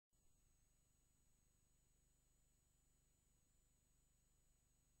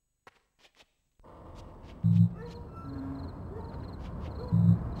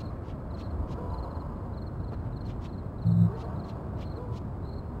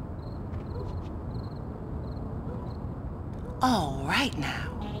All right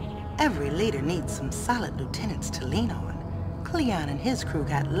now. Every leader needs some solid lieutenants to lean on. Cleon and his crew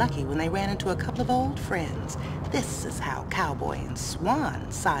got lucky when they ran into a couple of old friends. This is how Cowboy and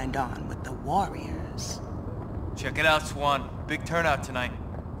Swan signed on with the Warriors. Check it out, Swan. Big turnout tonight.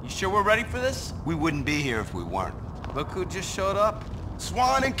 You sure we're ready for this? We wouldn't be here if we weren't. Look who just showed up.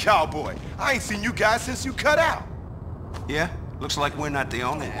 Swan and Cowboy. I ain't seen you guys since you cut out. Yeah? Looks like we're not the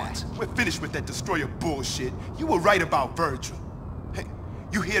only ones. We're finished with that destroyer bullshit. You were right about Virgil. Hey,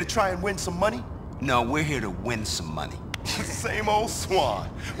 you here to try and win some money? No, we're here to win some money. Same old Swan.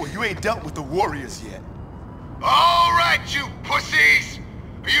 Well, you ain't dealt with the Warriors yet. All right, you pussies!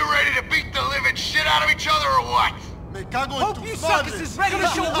 Are you ready to beat the living shit out of each other or what? Hope you suckers is ready to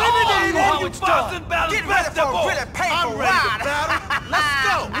show eliminated how it's done. Get ready for a really painful ride. Let's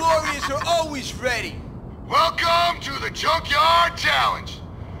go. Warriors are always ready. Welcome to the Junkyard Challenge.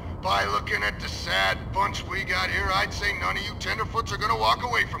 By looking at the sad bunch we got here, I'd say none of you tenderfoots are gonna walk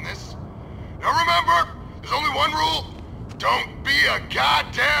away from this. Now remember, there's only one rule. Don't be a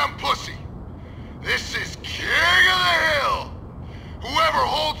goddamn pussy. This is King of the Hill. Whoever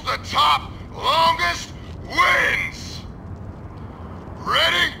holds the top longest wins.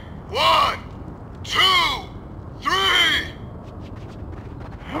 Ready? 1, 2, 3.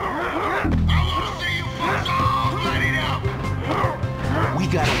 I want to see you folks all bloodied up. We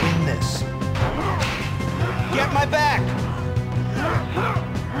gotta win this. Get my back.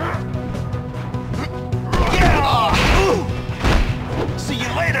 Yeah! See you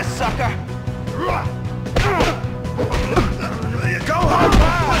later, sucker! Go home,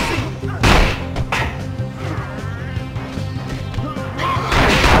 pussy!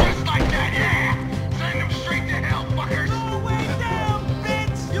 Just like that, yeah! Send them straight to hell, fuckers! Go way down,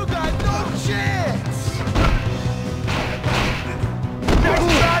 bitch! You got no chance! Next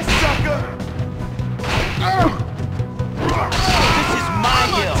try, sucker! This is my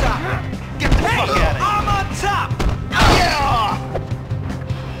hill! Get the fuck out of here! I'm on top! Yeah!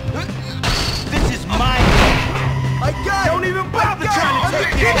 This is my hill! I got Don't even bother trying to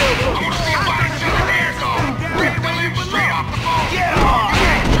take it! I want to see you body shut the hands off! Rip the limb straight off the bone! Get off!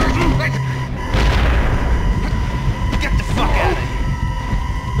 Let's Get the fuck out of here!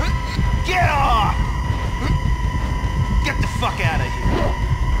 Get off! Get the fuck out of here!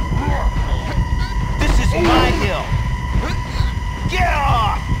 This is my hill! Get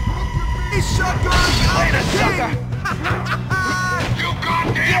off! Later, sucker! You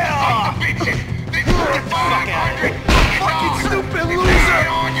goddamn Get off! son of bitches! This is the fuck out of here. fucking stupid If loser. they ain't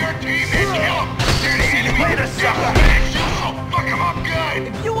on your team, then kill them! They're the enemy! later, They're sucker. smash you, so fuck them up good!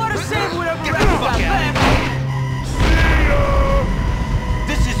 You want to save whatever Get the fuck out of here!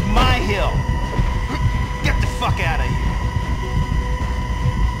 This is my hill! Get the fuck out of here!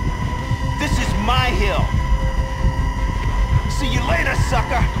 This is my hill! See you later,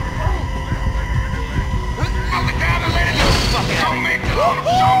 sucker! I'll get down and let it loose! Fuck out of Don't here. make the little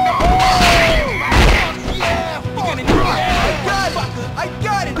show no more! You maggots! Yeah, you're gonna need it. I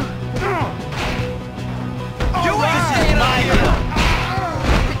got it! You ain't This is staying my up here! hill!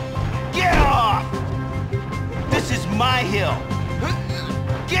 Get off! This is my hill!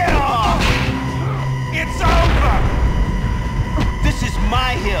 Get off! It's over! This is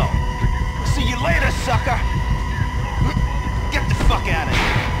my hill! See you later, sucker! Get the fuck out of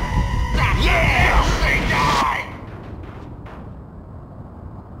here! Yeah! They die!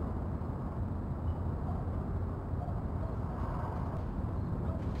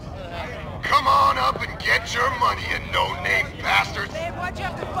 Come on up and get your money, you no-name bastards! Man, why'd you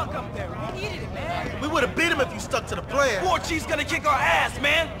have to fuck up there? We needed it, man. We would have beat him if you stuck to the plan. Warchief's gonna kick our ass,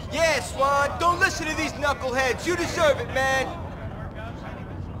 man! Yeah, Swan, don't listen to these knuckleheads. You deserve it, man.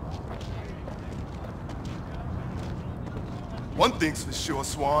 One thing's for sure,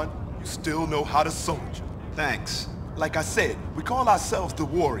 Swan. You still know how to soldier. Thanks. Like I said, we call ourselves the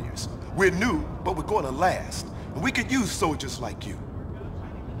Warriors. We're new, but we're gonna last. And we could use soldiers like you.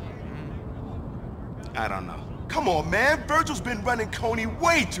 I don't know. Come on, man. Virgil's been running Coney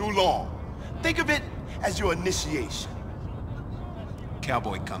way too long. Think of it as your initiation.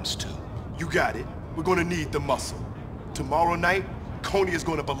 Cowboy comes too. You got it. We're gonna need the muscle. Tomorrow night, Coney is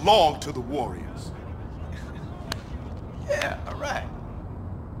gonna belong to the Warriors. Yeah, alright.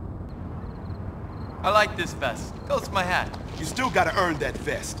 I like this vest. Goes with my hat. You still gotta earn that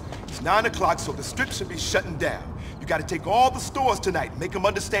vest. It's 9 o'clock, so the strip should be shutting down. You gotta take all the stores tonight, make them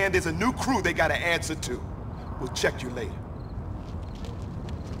understand there's a new crew they gotta answer to. We'll check you later.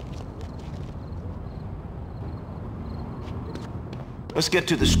 Let's get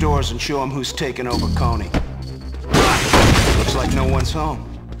to the stores and show them who's taking over Coney. Looks like no one's home.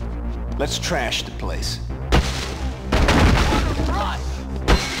 Let's trash the place.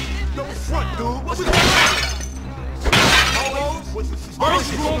 Kill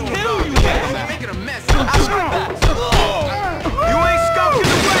you, man! Making a mess. You ain't skulking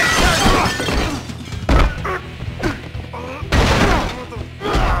away,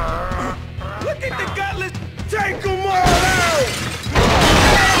 look at the gutless. Take them all out!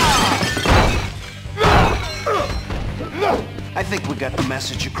 I think we got the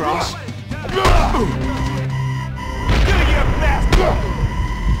message across.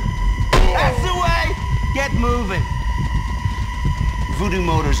 That's the way! Get moving! Voodoo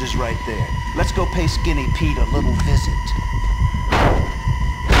Motors is right there. Let's go pay Skinny Pete a little visit.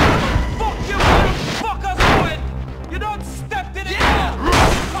 Fuck you, motherfuckers, Swan! You don't step in it! Yeah.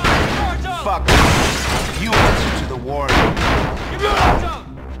 Fuck. You answer to the warrior. Give me a jump!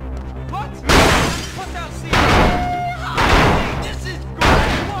 What? Put down C. This is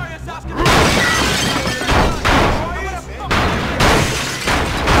great! Warriors asking me.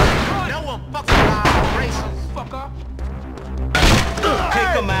 No one fucks with our races, fucker!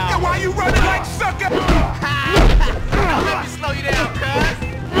 Take him out. Yeah, why you running like sucker? Let me slow you down, cuz.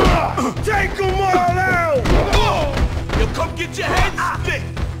 Take them all out! Yo, come get your head split!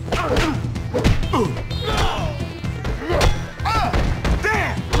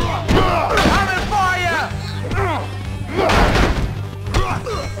 Damn! Coming for ya!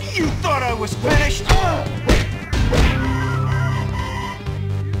 You thought I was finished?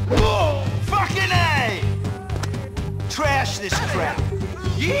 Fucking A! Trash this crap.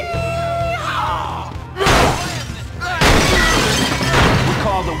 Yeah! We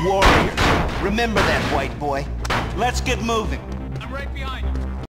call the warrior. Remember that, white boy. Let's get moving. I'm right behind you.